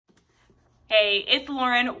Hey, it's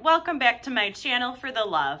Lauren. Welcome back to my channel for the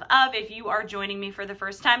love of. If you are joining me for the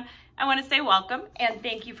first time, I want to say welcome and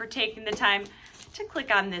thank you for taking the time to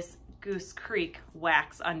click on this Goose Creek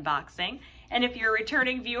wax unboxing. And if you're a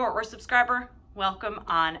returning viewer or subscriber, welcome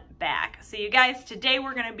on back. So you guys, today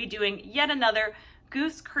we're going to be doing yet another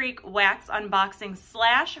Goose Creek wax unboxing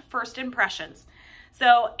 / first impressions.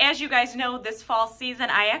 So as you guys know, this fall season,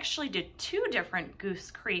 I actually did two different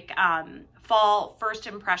Goose Creek fall first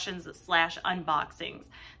impressions / unboxings.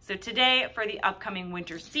 So today for the upcoming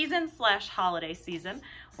winter season / holiday season,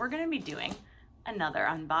 we're going to be doing another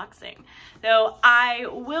unboxing. So I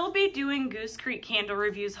will be doing Goose Creek candle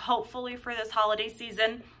reviews hopefully for this holiday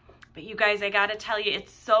season. But you guys, I gotta tell you,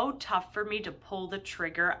 it's so tough for me to pull the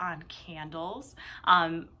trigger on candles.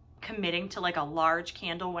 Committing to like a large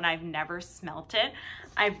candle when I've never smelt it.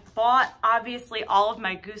 I've bought obviously all of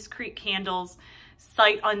my Goose Creek candles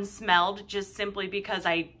sight unsmelled just simply because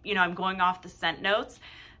I'm going off the scent notes.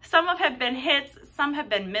 Some have been hits, some have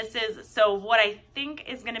been misses. So what I think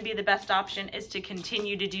is gonna be the best option is to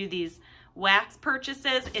continue to do these wax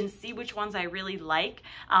purchases and see which ones I really like.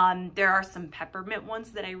 There are some peppermint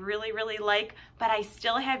ones that I really like, but I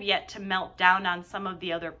still have yet to melt down on some of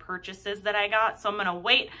the other purchases that I got. So I'm gonna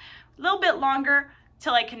wait a little bit longer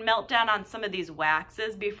till I can melt down on some of these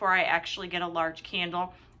waxes before I actually get a large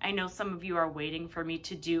candle. I know some of you are waiting for me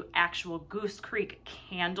to do actual Goose Creek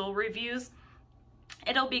candle reviews.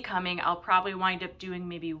 It'll be coming. I'll probably wind up doing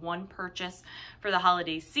maybe one purchase for the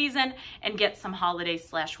holiday season and get some holiday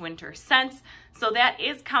 / winter scents. So that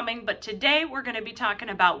is coming, but today we're going to be talking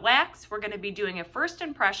about wax. We're going to be doing a first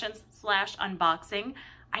impressions / unboxing.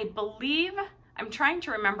 I believe, I'm trying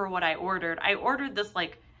to remember what I ordered. I ordered this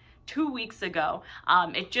like 2 weeks ago.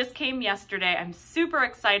 It just came yesterday. I'm super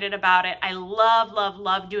excited about it. I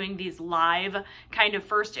love doing these live kind of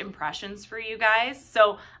first impressions for you guys.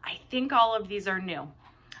 So I think all of these are new.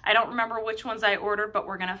 I don't remember which ones I ordered, but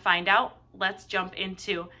we're gonna find out. Let's jump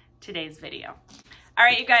into today's video. All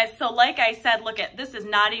right, you guys, so like I said, look at this, is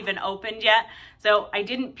not even opened yet. So I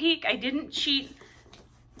didn't peek, I didn't cheat.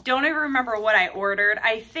 Don't even remember what I ordered.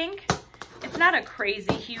 I think it's not a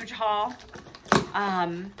crazy huge haul.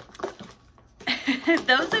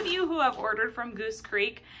 Those of you who have ordered from Goose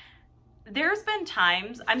Creek, there's been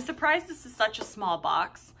times, I'm surprised this is such a small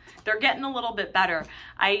box. They're getting a little bit better.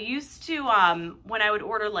 I used to, when I would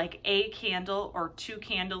order like a candle or 2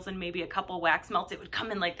 candles and maybe a couple wax melts, it would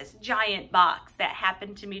come in like this giant box. That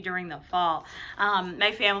happened to me during the fall.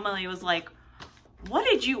 My family was like, what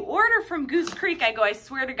did you order from Goose Creek? I go, I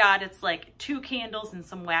swear to God, it's like 2 candles and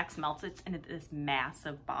some wax melts. It's in this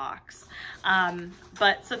massive box.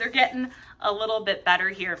 But so they're getting a little bit better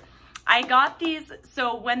here. I got these,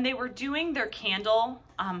 so when they were doing their candle,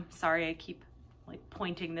 sorry, I keep like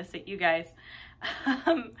pointing this at you guys.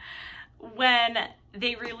 When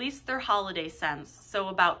they released their holiday scents, so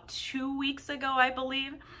about 2 weeks ago, I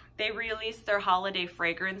believe, they released their holiday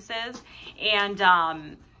fragrances,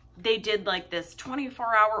 and they did like this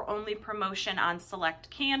 24-hour only promotion on select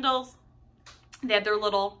candles. They had their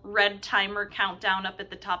little red timer countdown up at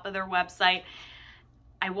the top of their website.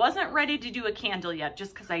 I wasn't ready to do a candle yet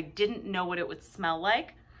just because I didn't know what it would smell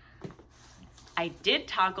like. I did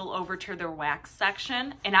toggle over to their wax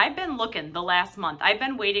section, and I've been looking the last month. I've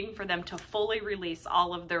been waiting for them to fully release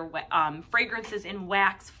all of their fragrances in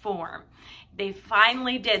wax form. They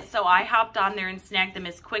finally did, so I hopped on there and snagged them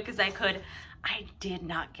as quick as I could. I did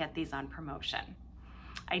not get these on promotion.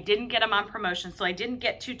 I didn't get them on promotion, so I didn't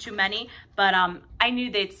get too many, but I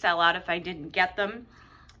knew they'd sell out if I didn't get them.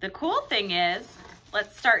 The cool thing is,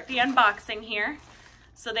 let's start the unboxing here.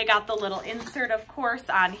 So they got the little insert, of course,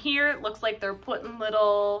 on here. It looks like they're putting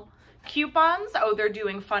little coupons. Oh, they're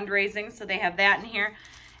doing fundraising, so they have that in here.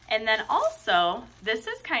 And then also, this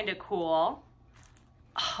is kind of cool.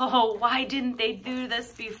 Oh, why didn't they do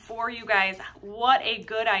this before, you guys? What a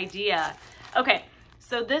good idea. Okay,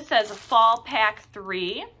 so this says Fall Pack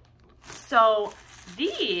 3. So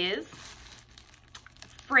these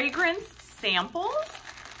fragrance samples,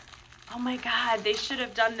 oh my God, they should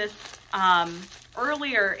have done this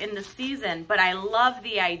earlier in the season, but I love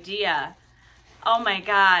the idea. Oh my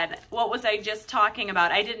God, what was I just talking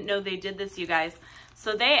about? I didn't know they did this, you guys.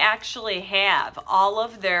 So they actually have all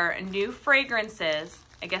of their new fragrances.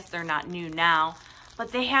 I guess they're not new now,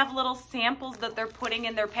 but they have little samples that they're putting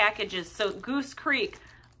in their packages. So Goose Creek,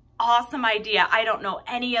 awesome idea. I don't know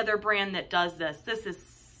any other brand that does this. This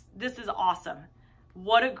is awesome.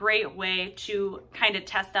 What a great way to kind of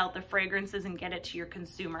test out the fragrances and get it to your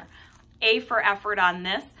consumer. A for effort on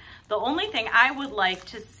this. The only thing I would like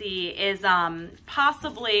to see is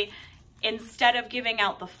possibly instead of giving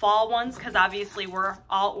out the fall ones, because obviously we're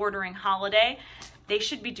all ordering holiday, they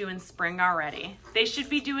should be doing spring already. They should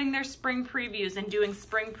be doing their spring previews and doing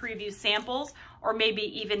spring preview samples, or maybe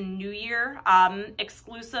even New Year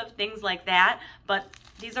exclusive, things like that. But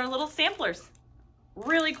these are little samplers.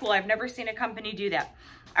 Really cool. I've never seen a company do that.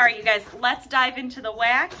 All right, you guys, let's dive into the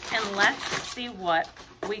wax and let's see what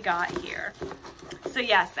we got here. So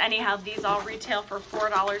yes, anyhow, these all retail for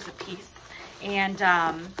 $4 a piece. And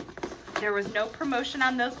there was no promotion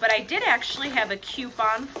on those, but I did actually have a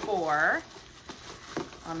coupon for,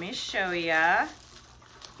 let me show you.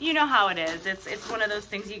 You know how it is. It's one of those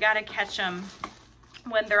things, you gotta catch them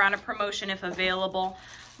when they're on a promotion if available.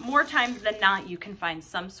 More times than not, you can find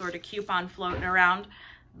some sort of coupon floating around.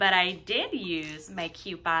 But I did use my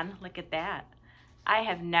coupon. Look at that. I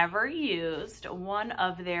have never used one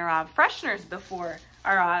of their fresheners before,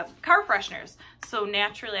 or car fresheners. So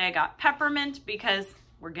naturally I got peppermint because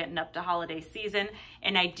we're getting up to holiday season.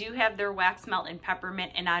 And I do have their wax melt in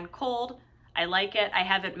peppermint, and on cold, I like it. I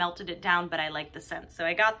haven't melted it down, but I like the scent. So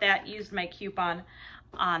I got that, used my coupon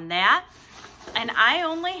on that. And I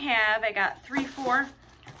only have, I got 3, 4,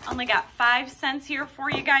 only got 5 cents here for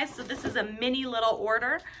you guys, so this is a mini little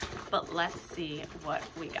order, but let's see what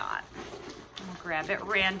we got. I'll grab it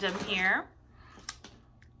random here.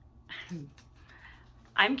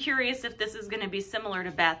 I'm curious if this is going to be similar to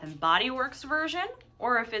Bath and Body Works version,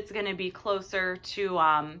 or if it's going to be closer to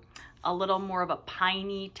a little more of a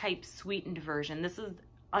piney type sweetened version. This is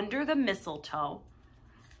Under the Mistletoe,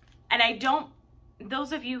 and I don't,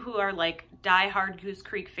 those of you who are like diehard Goose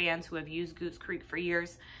Creek fans who have used Goose Creek for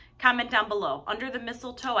years, comment down below. Under the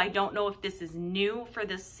Mistletoe, I don't know if this is new for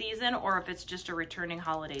this season or if it's just a returning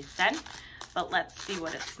holiday scent, but let's see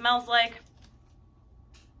what it smells like.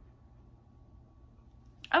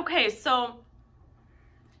 Okay, so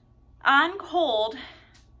on cold,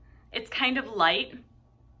 it's kind of light,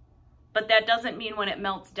 but that doesn't mean when it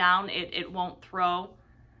melts down, it won't throw.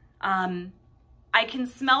 I can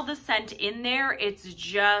smell the scent in there. It's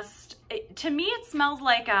just, to me, it smells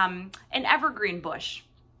like an evergreen bush.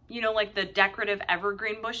 You know, like the decorative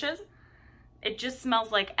evergreen bushes. It just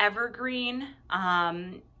smells like evergreen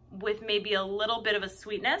with maybe a little bit of a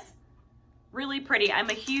sweetness. Really pretty. I'm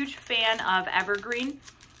a huge fan of evergreen.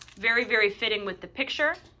 Very, very fitting with the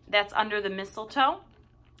picture. That's Under the Mistletoe.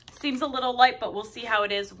 Seems a little light, but we'll see how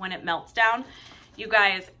it is when it melts down. You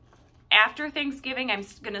guys, after Thanksgiving, I'm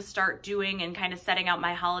going to start doing and kind of setting out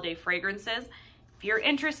my holiday fragrances. If you're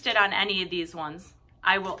interested on any of these ones,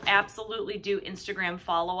 I will absolutely do Instagram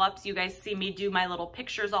follow-ups. You guys see me do my little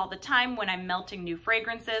pictures all the time when I'm melting new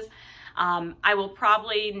fragrances. I will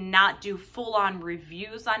probably not do full-on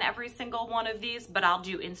reviews on every single one of these, but I'll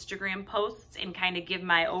do Instagram posts and kind of give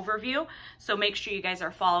my overview. So make sure you guys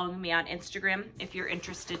are following me on Instagram if you're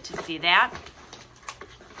interested to see that.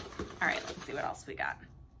 All right, let's see what else we got.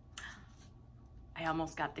 I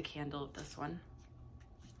almost got the candle of this one.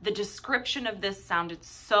 The description of this sounded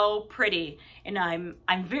so pretty, and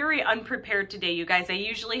I'm very unprepared today, you guys. I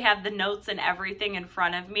usually have the notes and everything in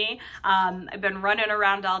front of me. I've been running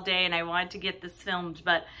around all day and I wanted to get this filmed,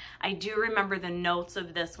 but I do remember the notes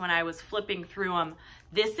of this when I was flipping through them.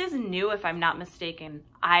 This is new, if I'm not mistaken.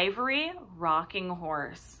 Ivory Rocking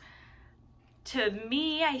Horse. To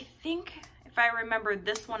me, I think, if I remember,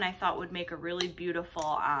 this one I thought would make a really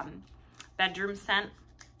beautiful bedroom scent.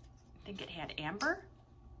 I think it had amber.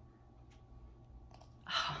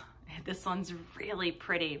 Oh, this one's really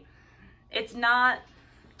pretty. It's not,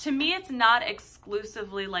 to me, it's not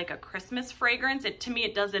exclusively like a Christmas fragrance. To me,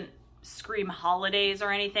 it doesn't scream holidays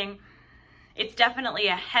or anything. It's definitely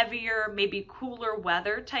a heavier, maybe cooler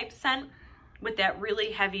weather type scent with that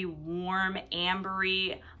really heavy, warm,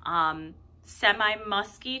 ambery,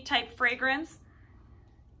 semi-musky type fragrance.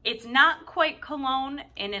 It's not quite cologne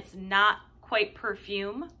and it's not quite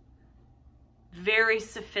perfume. Very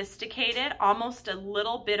sophisticated, almost a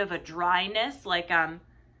little bit of a dryness, like I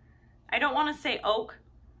don't want to say oak.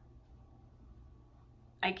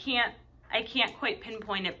 I can't quite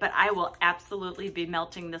pinpoint it, but I will absolutely be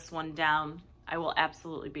melting this one down. I will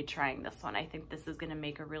absolutely be trying this one. I think this is going to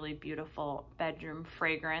make a really beautiful bedroom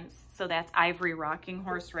fragrance. So that's Ivory Rocking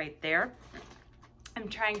Horse right there. I'm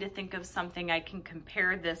trying to think of something I can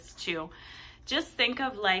compare this to. Just think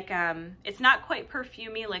of like, it's not quite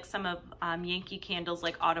perfumey like some of Yankee Candle's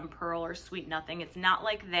like Autumn Pearl or Sweet Nothing. It's not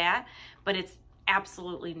like that, but it's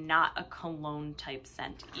absolutely not a cologne type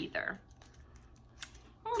scent either.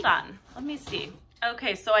 Hold on, let me see.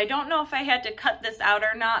 Okay, so I don't know if I had to cut this out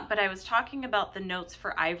or not, but I was talking about the notes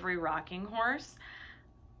for Ivory Rocking Horse.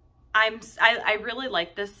 I really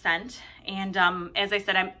like this scent, and as I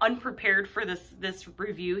said, I'm unprepared for this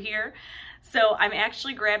review here. So I'm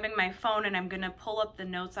actually grabbing my phone and I'm gonna pull up the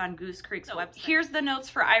notes on Goose Creek's website. Here's the notes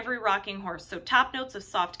for Ivory Rocking Horse. So top notes of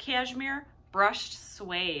soft cashmere, brushed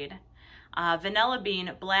suede, vanilla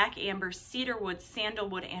bean, black amber, cedarwood,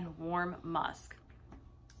 sandalwood, and warm musk.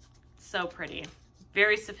 So pretty,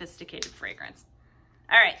 very sophisticated fragrance.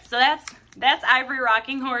 All right, so that's Ivory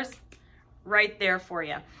Rocking Horse right there for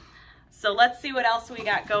you. So let's see what else we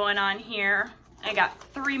got going on here. I got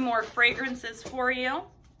 3 more fragrances for you.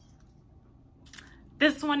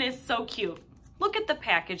 This one is so cute. Look at the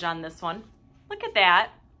package on this one. Look at that.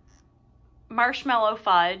 Marshmallow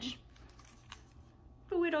fudge.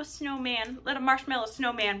 A little snowman, little marshmallow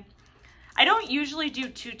snowman. I don't usually do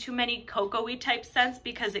too many cocoa-y type scents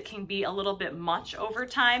because it can be a little bit much over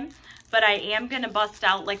time, but I am gonna bust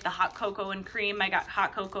out like the hot cocoa and cream. I got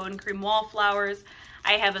hot cocoa and cream wallflowers.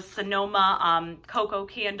 I have a Sonoma cocoa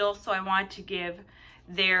candle, so I want to give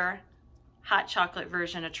their hot chocolate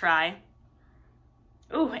version a try.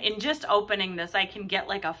 Ooh, in just opening this, I can get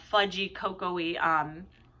like a fudgy, cocoa-y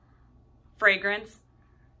fragrance.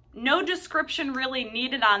 No description really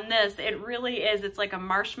needed on this. It really is. It's like a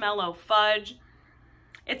marshmallow fudge.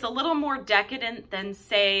 It's a little more decadent than,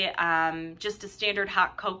 say, just a standard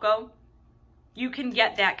hot cocoa. You can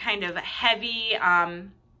get that kind of heavy,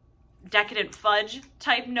 decadent fudge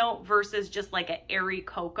type note versus just like an airy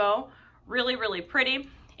cocoa. Really, really pretty.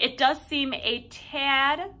 It does seem a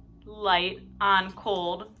tad light on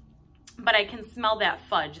cold, but I can smell that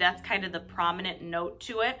fudge. That's kind of the prominent note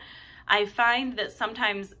to it. I find that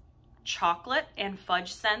sometimes chocolate and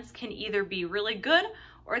fudge scents can either be really good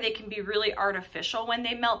or they can be really artificial when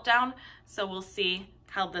they melt down. So we'll see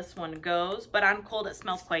how this one goes, but on cold it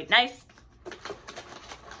smells quite nice.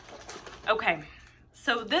 Okay,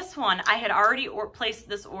 so this one I had already placed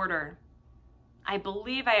this order. I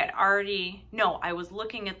believe I had already, no, I was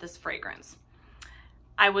looking at this fragrance.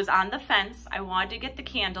 I was on the fence. I wanted to get the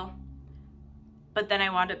candle, but then I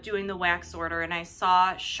wound up doing the wax order, and I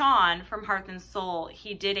saw Sean from Hearth and Soul.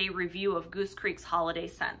 He did a review of Goose Creek's holiday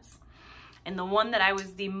scents. And the one that I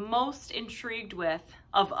was the most intrigued with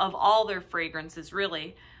of all their fragrances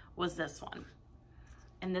really was this one.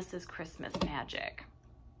 And this is Christmas Magic.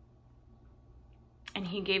 And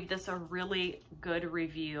he gave this a really good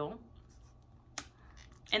review.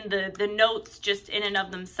 And the notes just in and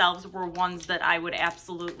of themselves were ones that I would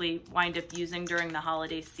absolutely wind up using during the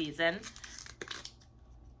holiday season.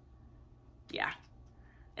 Yeah,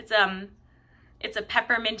 it's a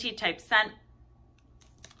pepperminty type scent.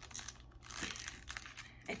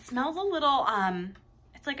 It smells a little,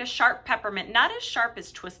 it's like a sharp peppermint, not as sharp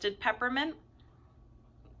as twisted peppermint.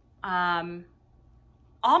 Almost,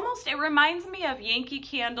 it reminds me of Yankee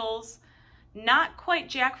Candle's, not quite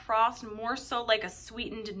Jack Frost, more so like a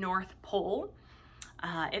sweetened North Pole.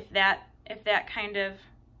 If that kind of,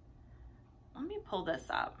 let me pull this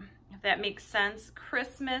up, if that makes sense.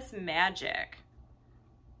 Christmas Magic.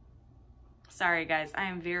 Sorry guys, I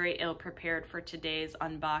am very ill prepared for today's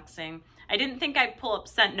unboxing. I didn't think I'd pull up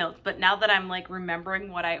scent notes, but now that I'm like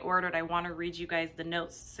remembering what I ordered, I want to read you guys the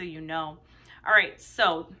notes so you know. All right,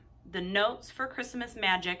 so the notes for Christmas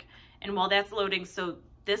Magic, and while that's loading, so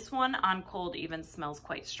this one on cold even smells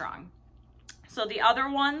quite strong. So the other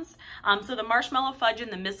ones, so the Marshmallow Fudge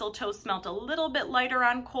and the Mistletoe smelled a little bit lighter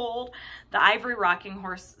on cold. The Ivory Rocking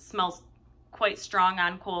Horse smells quite strong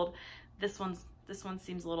on cold. This one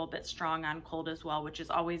seems a little bit strong on cold as well, which is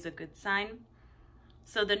always a good sign.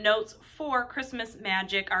 So the notes for Christmas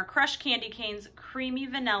Magic are crushed candy canes, creamy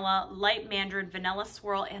vanilla, light mandarin, vanilla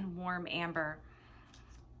swirl, and warm amber.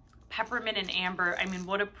 Peppermint and amber, I mean,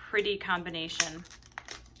 what a pretty combination.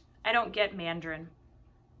 I don't get mandarin.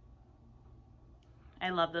 I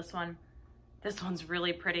love this one. This one's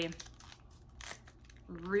really pretty.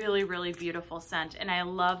 Really, really beautiful scent. And I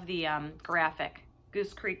love the graphic.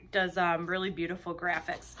 Goose Creek does really beautiful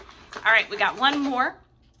graphics. All right, we got one more.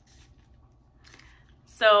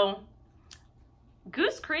 So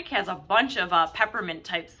Goose Creek has a bunch of peppermint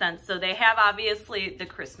type scents. So they have obviously the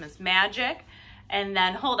Christmas Magic. And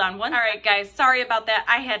then hold on one. All right, guys, sorry about that.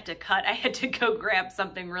 I had to cut. I had to go grab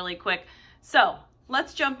something really quick. So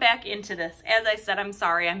let's jump back into this. As I said, I'm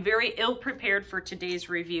sorry. I'm very ill prepared for today's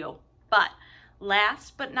review. But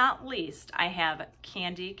last but not least, I have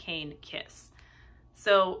Candy Cane Kiss.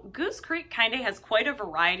 So Goose Creek kind of has quite a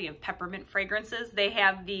variety of peppermint fragrances. They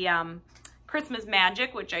have the Christmas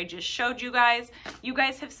Magic, which I just showed you guys. You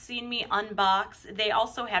guys have seen me unbox. They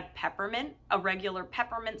also had peppermint, a regular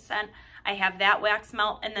peppermint scent. I have that wax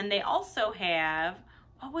melt. And then they also have,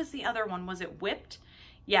 what was the other one? Was it whipped?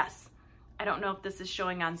 Yes. I don't know if this is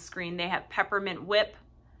showing on screen. They have peppermint whip,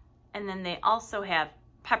 and then they also have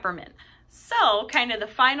peppermint. So kind of the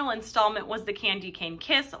final installment was the Candy Cane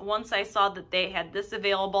Kiss. Once I saw that they had this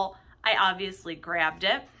available, I obviously grabbed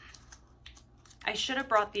it. I should have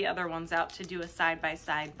brought the other ones out to do a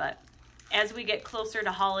side-by-side, but as we get closer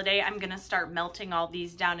to holiday, I'm gonna start melting all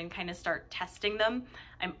these down and kind of start testing them.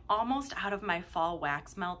 I'm almost out of my fall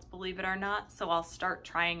wax melts, believe it or not, so I'll start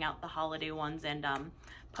trying out the holiday ones and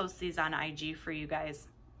post these on IG for you guys.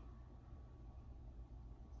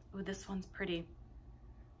 Ooh, this one's pretty.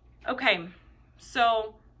 Okay,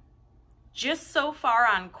 so just so far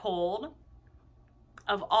on cold,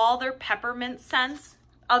 of all their peppermint scents,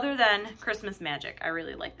 other than Christmas Magic, I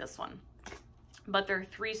really like this one. But they're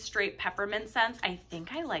 3 straight peppermint scents. I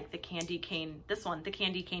think I like the Candy Cane, this one, the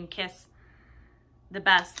Candy Cane Kiss, the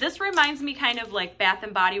best. This reminds me kind of like Bath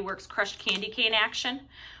 & Body Works crushed candy cane action,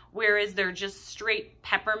 whereas they're just straight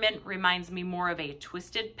peppermint reminds me more of a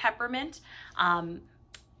twisted peppermint.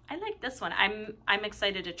 I like this one. I'm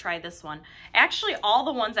excited to try this one. Actually, all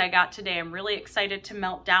the ones I got today, I'm really excited to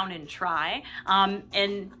melt down and try.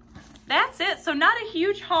 And that's it. So not a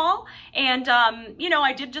huge haul. And, you know,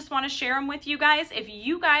 I did just want to share them with you guys. If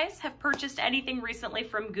you guys have purchased anything recently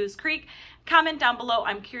from Goose Creek, comment down below.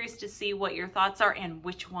 I'm curious to see what your thoughts are and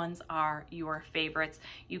which ones are your favorites.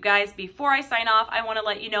 You guys, before I sign off, I want to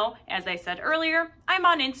let you know, as I said earlier, I'm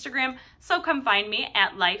on Instagram. So come find me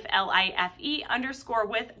at life, L-I-F-E _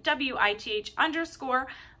 with W-I-T-H _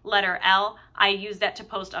 letter L. I use that to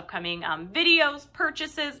post upcoming videos,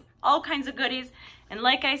 purchases, all kinds of goodies. And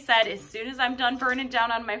like I said, as soon as I'm done burning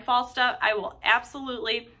down on my fall stuff, I will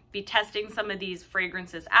absolutely be testing some of these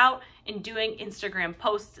fragrances out and doing Instagram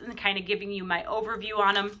posts and kind of giving you my overview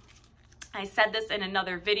on them. I said this in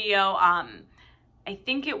another video. I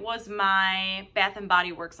think it was my Bath &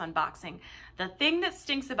 Body Works unboxing. The thing that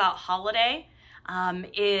stinks about holiday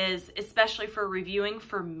is, especially for reviewing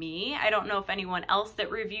for me, I don't know if anyone else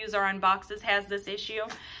that reviews or unboxes has this issue,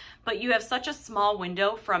 but you have such a small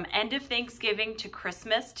window from end of Thanksgiving to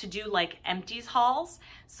Christmas to do like empties hauls.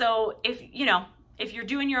 So if, you know, if you're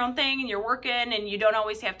doing your own thing and you're working and you don't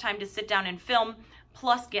always have time to sit down and film,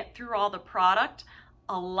 plus get through all the product,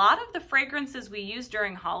 a lot of the fragrances we use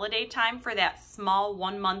during holiday time for that small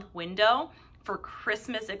 1-month window for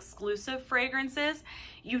Christmas exclusive fragrances,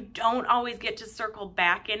 you don't always get to circle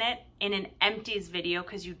back in it in an empties video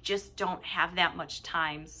because you just don't have that much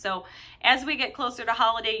time. So as we get closer to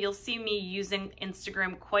holiday, you'll see me using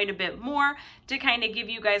Instagram quite a bit more to kind of give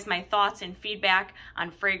you guys my thoughts and feedback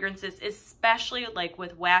on fragrances, especially like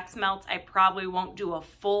with wax melts. I probably won't do a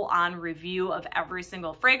full-on review of every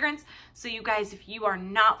single fragrance. So you guys, if you are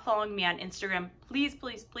not following me on Instagram, please,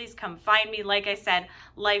 please, please come find me. Like I said,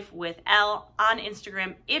 Life with L on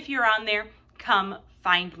Instagram. If you're on there, come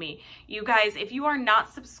find me. You guys, if you are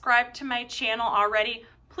not subscribed to my channel already,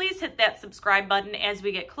 please hit that subscribe button. As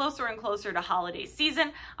we get closer and closer to holiday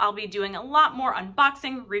season, I'll be doing a lot more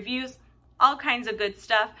unboxing, reviews, all kinds of good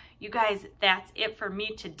stuff. You guys, that's it for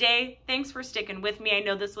me today. Thanks for sticking with me. I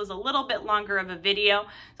know this was a little bit longer of a video,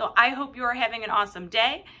 so I hope you are having an awesome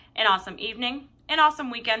day, an awesome evening, an awesome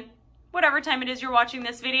weekend, whatever time it is you're watching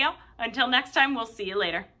this video. Until next time, we'll see you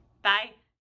later. Bye.